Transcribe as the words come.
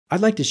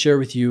I'd like to share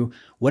with you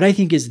what I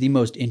think is the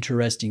most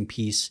interesting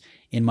piece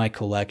in my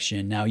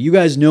collection. Now, you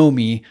guys know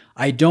me.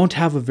 I don't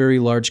have a very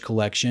large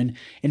collection.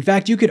 In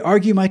fact, you could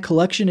argue my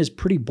collection is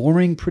pretty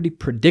boring, pretty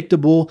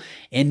predictable,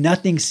 and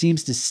nothing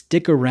seems to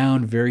stick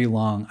around very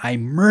long. I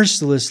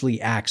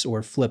mercilessly axe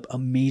or flip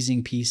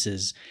amazing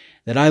pieces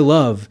that I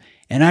love,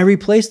 and I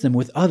replace them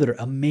with other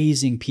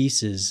amazing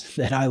pieces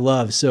that I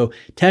love. So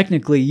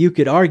technically, you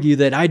could argue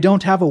that I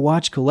don't have a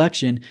watch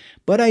collection,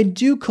 but I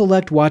do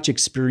collect watch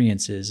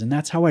experiences, and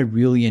that's how I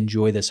really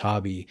enjoy this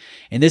hobby.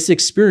 And this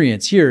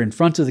experience here in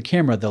front of the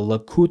camera, the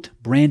LeCoultre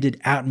branded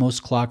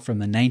Atmos clock from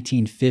the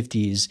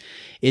 1950s,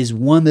 is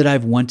one that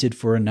I've wanted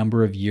for a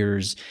number of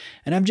years.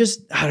 And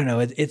I don't know,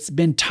 it's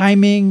been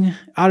timing.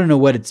 I don't know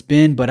what it's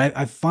been, but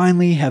I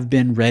finally have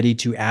been ready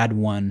to add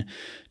one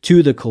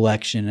to the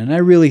collection. And I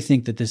really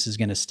think that this is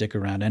going to stick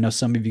around. I know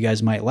some of you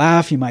guys might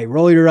laugh, you might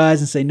roll your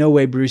eyes and say, no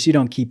way, Bruce, you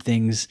don't keep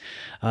things.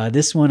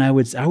 This one, I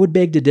would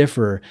beg to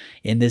differ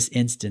in this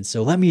instance.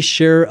 So let me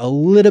share a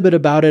little bit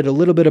about it, a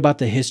little bit about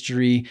the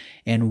history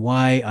and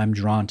why I'm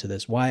drawn to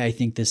this, why I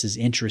think this is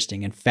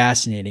interesting and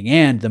fascinating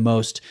and the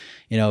most,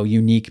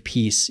 unique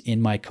piece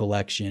in my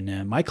collection.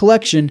 And my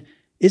collection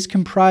is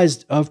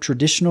comprised of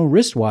traditional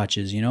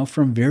wristwatches,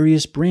 from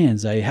various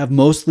brands. I have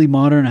mostly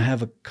modern. I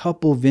have a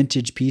couple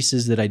vintage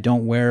pieces that I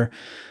don't wear.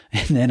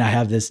 And then I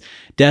have this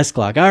desk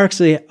clock. I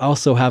actually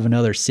also have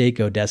another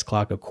Seiko desk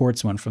clock, a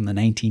quartz one from the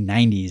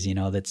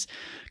 1990s, that's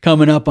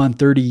coming up on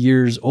 30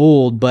 years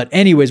old. But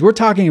anyways, we're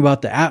talking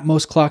about the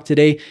Atmos clock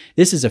today.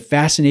 This is a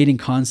fascinating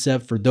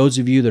concept for those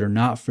of you that are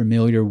not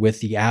familiar with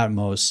the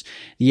Atmos.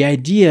 The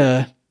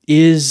idea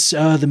is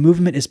the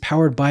movement is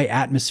powered by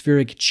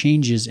atmospheric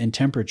changes in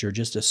temperature,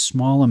 just a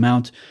small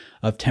amount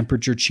of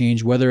temperature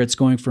change, whether it's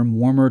going from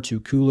warmer to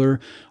cooler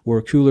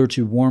or cooler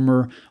to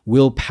warmer,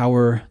 will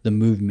power the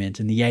movement.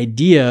 And the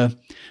idea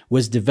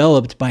was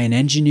developed by an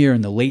engineer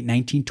in the late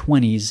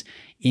 1920s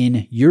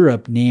in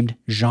Europe named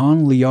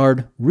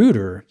Jean-Liard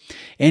Reuter.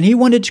 And he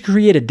wanted to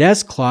create a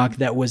desk clock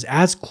that was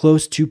as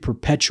close to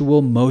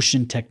perpetual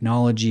motion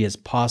technology as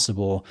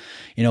possible.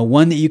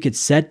 One that you could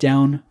set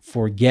down,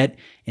 forget,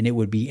 and it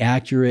would be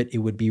accurate, it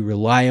would be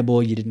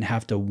reliable, you didn't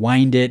have to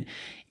wind it.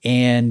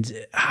 And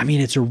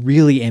it's a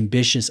really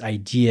ambitious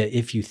idea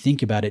if you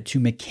think about it, to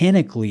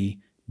mechanically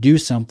do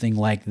something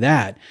like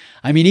that.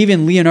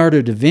 Even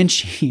Leonardo da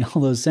Vinci,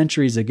 all those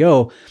centuries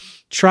ago,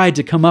 tried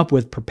to come up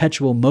with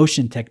perpetual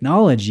motion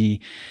technology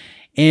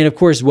and of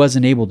course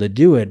wasn't able to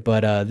do it.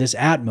 But this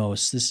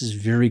Atmos, this is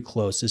very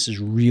close. This is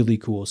really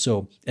cool.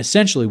 So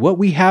essentially what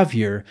we have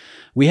here,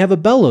 we have a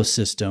bellows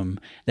system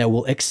that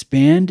will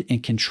expand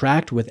and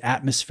contract with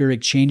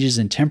atmospheric changes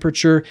in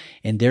temperature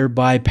and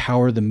thereby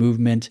power the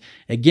movement.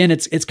 Again,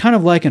 it's kind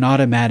of like an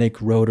automatic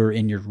rotor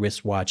in your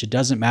wristwatch. It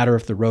doesn't matter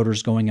if the rotor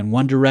is going in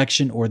one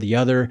direction or the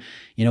other.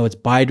 It's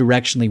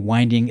bidirectionally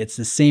winding. It's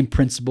the same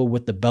principle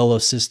with the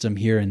bellows system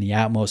here in the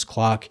Atmos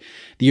clock.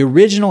 The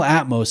original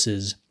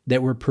Atmoses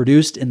that were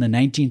produced in the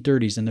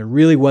 1930s, and there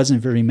really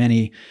wasn't very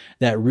many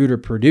that Reuter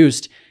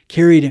produced,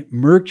 carried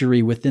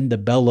mercury within the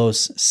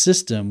bellows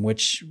system,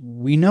 which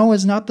we know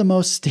is not the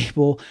most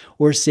stable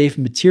or safe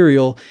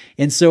material.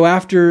 And so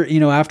after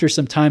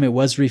some time, it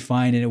was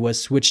refined and it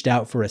was switched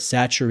out for a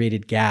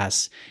saturated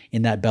gas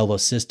in that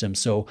bellows system.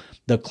 So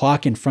the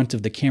clock in front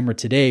of the camera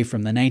today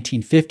from the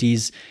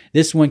 1950s,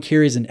 this one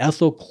carries an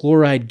ethyl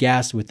chloride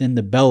gas within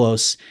the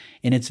bellows,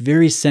 and it's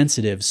very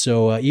sensitive.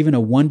 So even a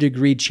 1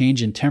 degree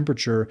change in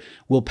temperature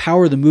will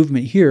power the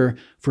movement here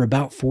for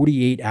about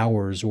 48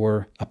 hours,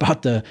 or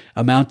about the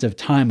amount of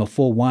time a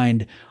full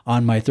wind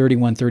on my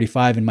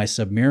 3135 and my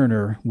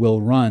Submariner will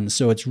run.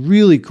 So it's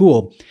really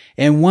cool.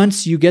 And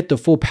once you get the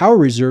full power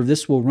reserve,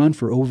 this will run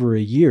for over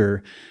a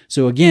year.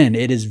 So again,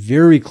 it is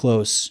very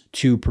close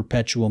to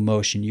perpetual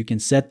motion. You can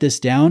set this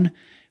down,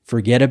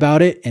 forget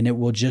about it, and it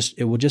will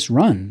just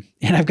run.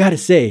 And I've got to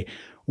say,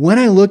 when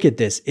I look at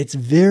this, it's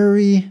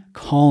very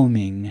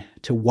calming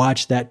to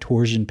watch that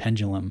torsion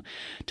pendulum,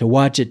 to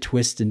watch it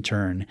twist and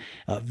turn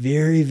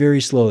very,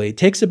 very slowly. It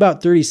takes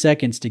about 30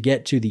 seconds to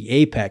get to the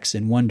apex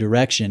in one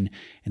direction,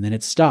 and then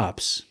it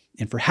stops.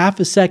 And for half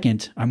a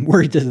second, I'm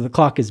worried that the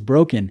clock is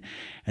broken,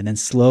 and then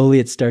slowly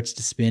it starts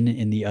to spin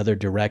in the other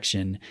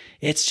direction.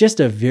 It's just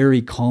a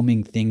very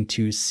calming thing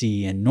to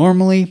see. And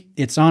normally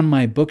it's on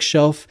my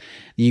bookshelf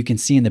that you can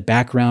see in the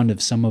background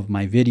of some of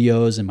my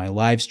videos and my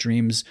live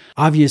streams.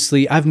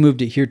 Obviously, I've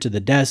moved it here to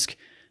the desk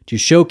to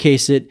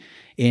showcase it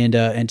and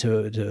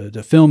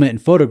to film it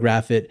and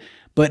photograph it.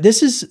 But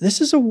this is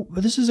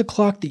a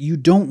clock that you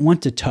don't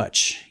want to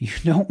touch. You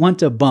don't want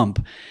to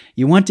bump.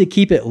 You want to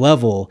keep it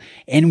level.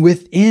 And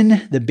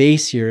within the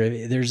base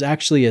here, there's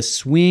actually a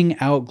swing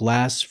out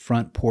glass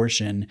front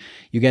portion.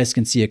 You guys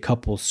can see a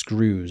couple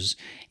screws,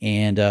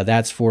 and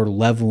that's for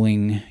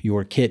leveling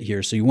your kit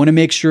here. So you want to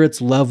make sure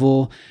it's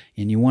level,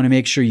 and you want to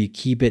make sure you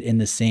keep it in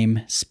the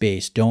same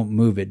space. Don't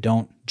move it.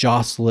 Don't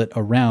jostle it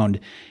around,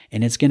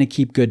 and it's going to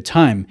keep good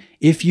time.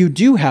 If you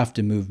do have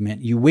to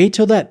movement, you wait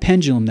till that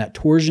pendulum, that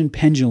torsion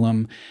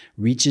pendulum,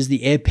 reaches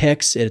the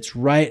apex, it's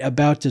right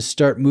about to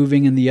start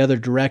moving in the other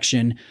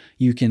direction,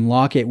 you can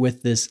lock it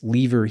with this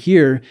lever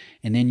here,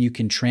 and then you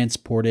can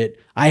transport it.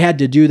 I had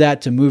to do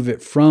that to move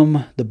it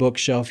from the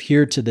bookshelf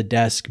here to the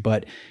desk,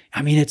 but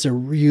I mean, it's a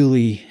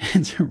really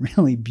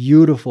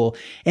beautiful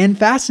and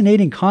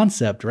fascinating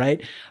concept,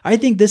 right? I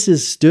think this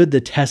has stood the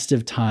test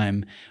of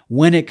time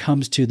when it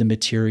comes to the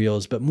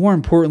materials, but more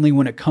importantly,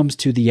 when it comes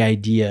to the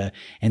idea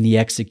and the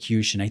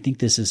execution. I think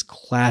this is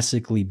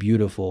classically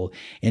beautiful.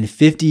 And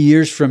 50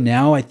 years from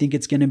now, I think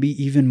it's going to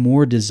be even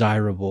more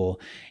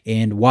desirable,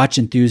 and watch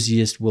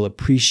enthusiasts will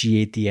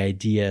appreciate the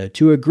idea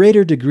to a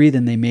greater degree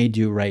than they may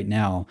do right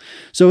now.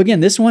 So again,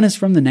 this one is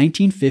from the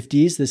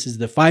 1950s. This is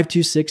the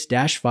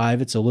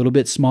 526-5. It's a little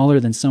bit smaller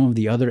than some of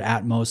the other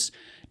Atmos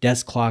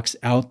desk clocks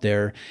out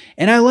there.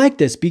 And I like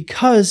this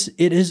because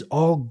it is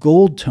all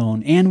gold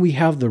tone, and we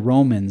have the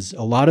Romans.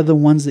 A lot of the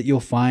ones that you'll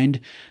find,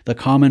 the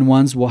common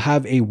ones, will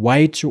have a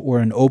white or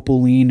an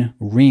opaline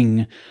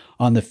ring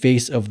on the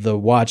face of the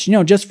watch,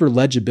 just for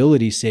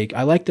legibility's sake.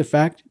 I like the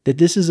fact that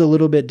this is a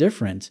little bit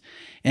different.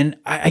 And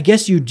I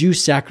guess you do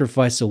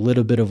sacrifice a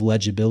little bit of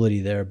legibility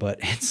there, but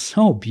it's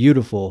so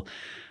beautiful.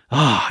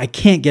 I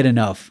can't get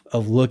enough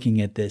of looking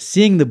at this,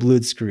 seeing the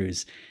blued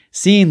screws,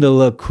 seeing the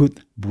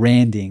LeCoultre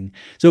branding.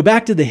 So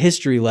back to the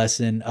history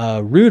lesson,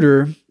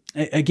 Reuter,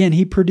 again,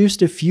 he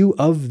produced a few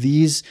of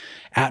these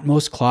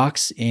Atmos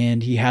clocks,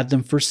 and he had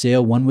them for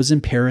sale. One was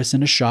in Paris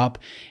in a shop,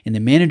 and the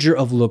manager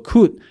of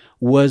LeCoultre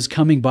was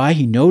coming by.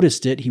 He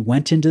noticed it. He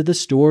went into the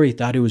store. He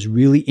thought it was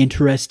really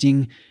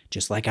interesting,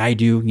 just like I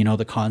do,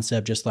 the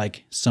concept, just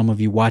like some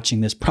of you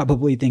watching this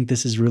probably think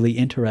this is really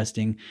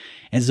interesting.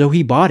 And so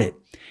he bought it.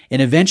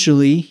 And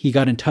eventually he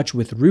got in touch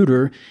with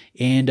Reuter,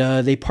 and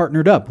they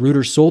partnered up.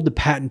 Reuter sold the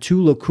patent to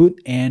LeCoultre,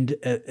 and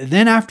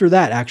then after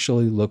that,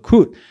 actually,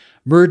 LeCoultre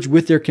merged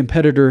with their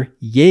competitor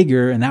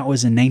Jaeger, and that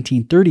was in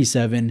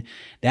 1937.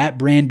 That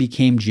brand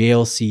became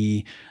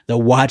JLC, the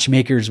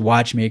watchmaker's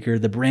watchmaker,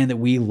 the brand that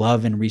we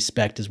love and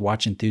respect as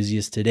watch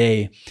enthusiasts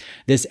today.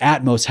 This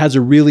Atmos has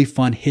a really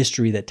fun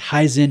history that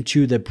ties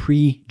into the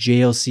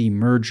pre-JLC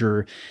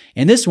merger.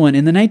 And this one,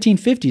 in the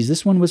 1950s,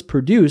 this one was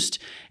produced,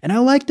 and I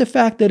like the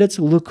fact that it's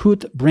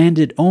LeCoultre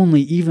branded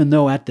only, even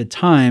though at the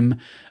time,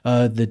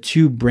 the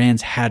two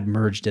brands had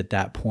merged at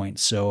that point.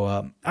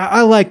 So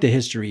I like the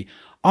history.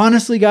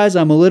 Honestly, guys,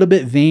 I'm a little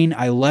bit vain.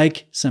 I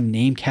like some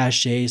name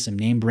cachet, some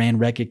name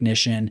brand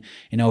recognition,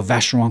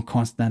 Vacheron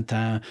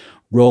Constantin,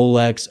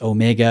 Rolex,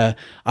 Omega.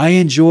 I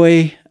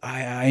enjoy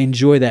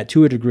that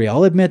to a degree.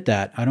 I'll admit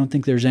that. I don't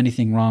think there's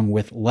anything wrong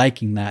with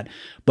liking that.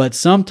 But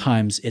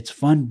sometimes it's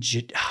fun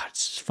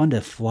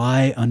to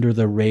fly under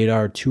the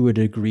radar to a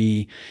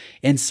degree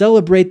and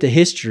celebrate the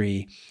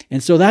history.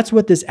 And so that's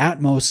what this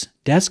Atmos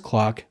desk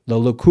clock, the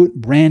LeCoultre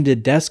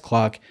branded desk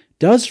clock,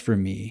 does for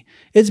me.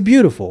 It's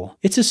beautiful.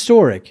 It's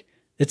historic.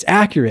 It's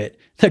accurate.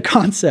 The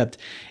concept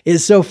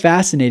is so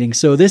fascinating.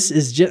 So this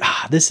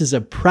is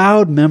a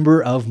proud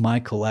member of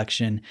my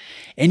collection.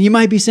 And you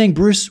might be saying,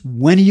 Bruce,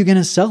 when are you going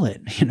to sell it?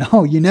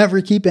 You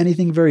never keep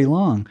anything very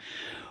long.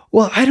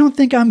 Well, I don't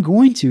think I'm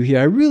going to here.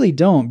 I really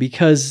don't,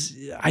 because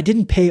I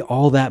didn't pay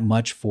all that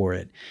much for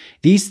it.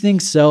 These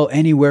things sell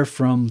anywhere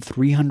from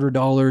 $300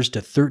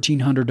 to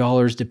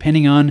 $1,300,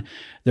 depending on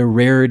the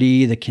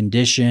rarity, the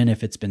condition,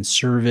 if it's been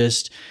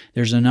serviced.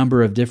 There's a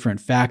number of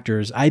different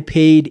factors. I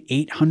paid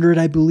 $800,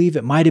 I believe.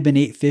 It might have been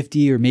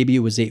 $850, or maybe it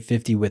was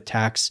 $850 with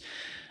tax.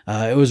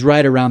 It was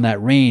right around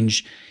that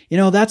range.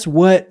 That's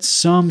what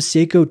some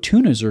Seiko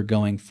tunas are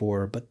going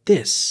for, but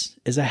this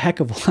is a heck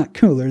of a lot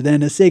cooler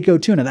than a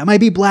Seiko tuna. That might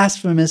be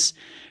blasphemous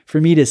for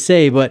me to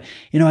say, but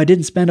I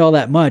didn't spend all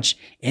that much,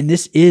 and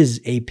this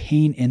is a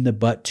pain in the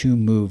butt to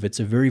move. It's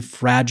a very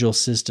fragile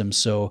system.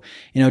 So,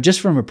 just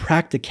from a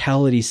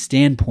practicality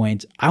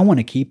standpoint, I want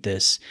to keep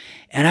this,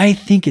 and I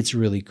think it's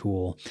really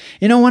cool.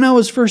 When I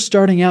was first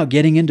starting out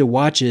getting into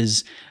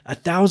watches,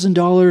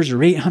 $1,000 or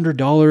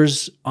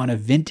 $800 on a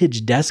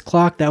vintage desk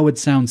clock, that would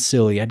sound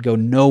silly. I'd go,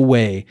 no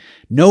way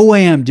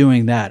I'm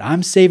doing that.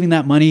 I'm saving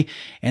that money,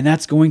 and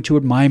that's going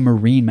toward my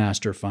Marine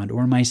Master Fund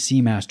or my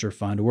Seamaster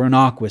Fund or an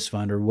Aquas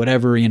Fund or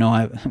whatever,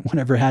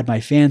 whatever had my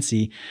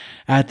fancy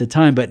at the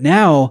time. But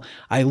now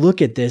I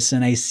look at this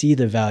and I see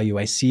the value,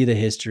 I see the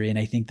history, and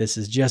I think this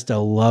is just a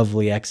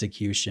lovely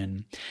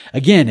execution.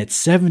 Again, it's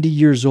 70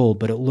 years old,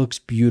 but it looks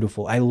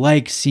beautiful. I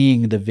like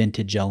seeing the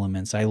vintage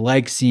elements. I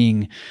like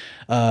seeing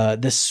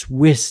the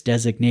Swiss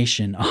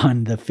designation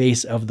on the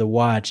face of the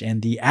watch,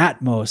 and the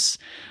Atmos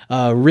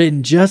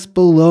written just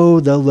below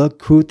the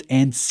LeCoultre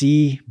and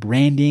C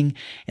branding.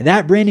 And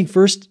that branding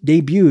first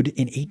debuted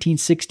in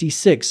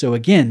 1866. So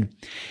again,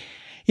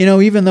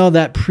 even though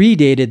that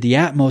predated the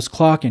Atmos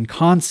clock and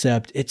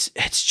concept, it's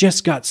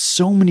just got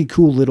so many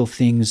cool little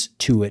things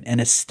to it. And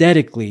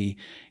aesthetically,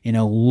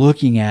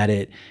 looking at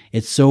it,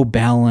 it's so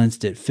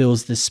balanced. It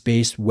fills the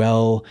space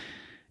well.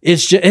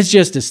 It's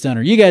just a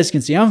stunner. You guys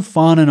can see I'm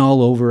fawning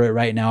all over it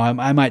right now.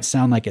 I might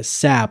sound like a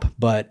sap,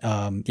 but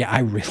yeah,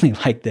 I really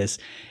like this.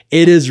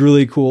 It is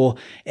really cool.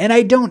 And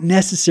I don't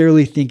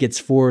necessarily think it's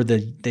for the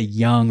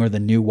young or the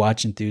new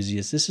watch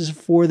enthusiast. This is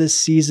for the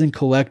seasoned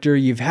collector.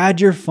 You've had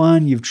your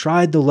fun. You've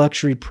tried the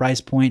luxury price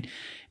point.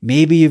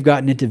 Maybe you've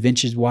gotten into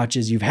vintage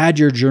watches. You've had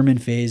your German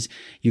phase.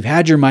 You've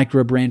had your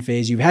micro brand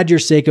phase. You've had your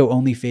Seiko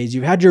only phase.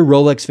 You've had your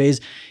Rolex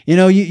phase. You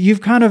know, you've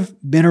kind of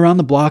been around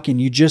the block and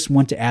you just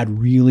want to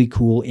add really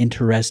cool,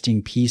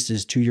 interesting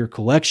pieces to your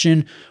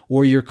collection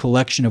or your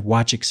collection of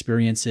watch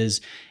experiences.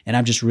 And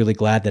I'm just really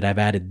glad that I've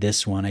added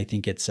this one. I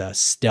think it's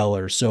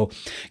stellar. So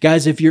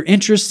guys, if you're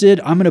interested,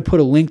 I'm going to put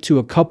a link to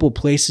a couple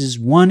places.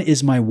 One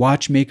is my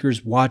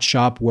Watchmaker's Watch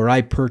Shop where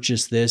I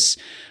purchased this.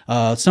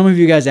 Some of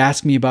you guys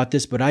asked me about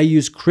this, but I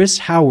use Chris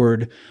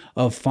Howard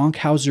of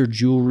Fankhauser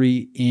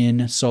Jewelry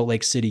in Salt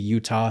Lake City,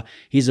 Utah.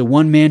 He's a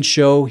one-man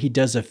show. He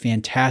does a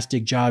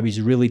fantastic job. He's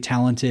really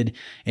talented.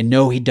 And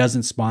no, he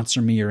doesn't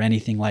sponsor me or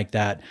anything like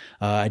that.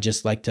 I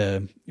just like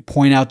to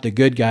point out the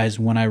good guys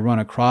when I run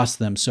across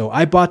them. So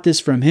I bought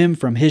this from him,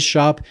 from his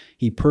shop.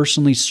 He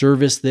personally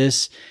serviced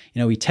this.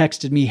 You know, he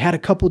texted me, had a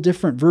couple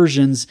different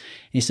versions.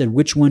 And he said,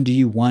 which one do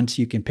you want?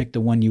 You can pick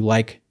the one you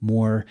like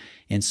more.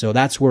 And so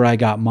that's where I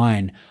got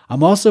mine.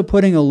 I'm also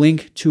putting a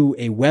link to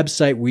a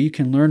website where you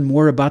can learn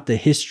more about the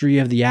history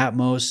of the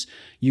Atmos.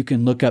 You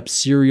can look up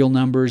serial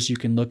numbers. You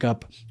can look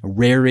up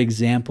rare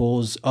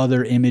examples,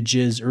 other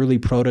images, early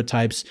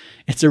prototypes.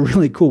 It's a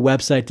really cool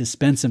website to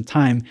spend some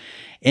time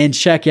and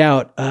check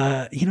out,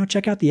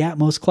 check out the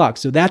Atmos clock.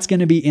 So that's going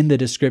to be in the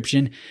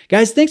description.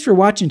 Guys, thanks for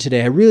watching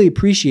today. I really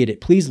appreciate it.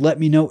 Please let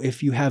me know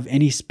if you have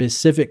any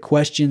specific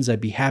questions.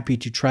 I'd be happy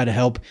to try to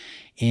help.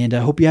 And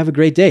I hope you have a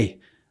great day.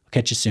 I'll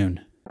catch you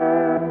soon.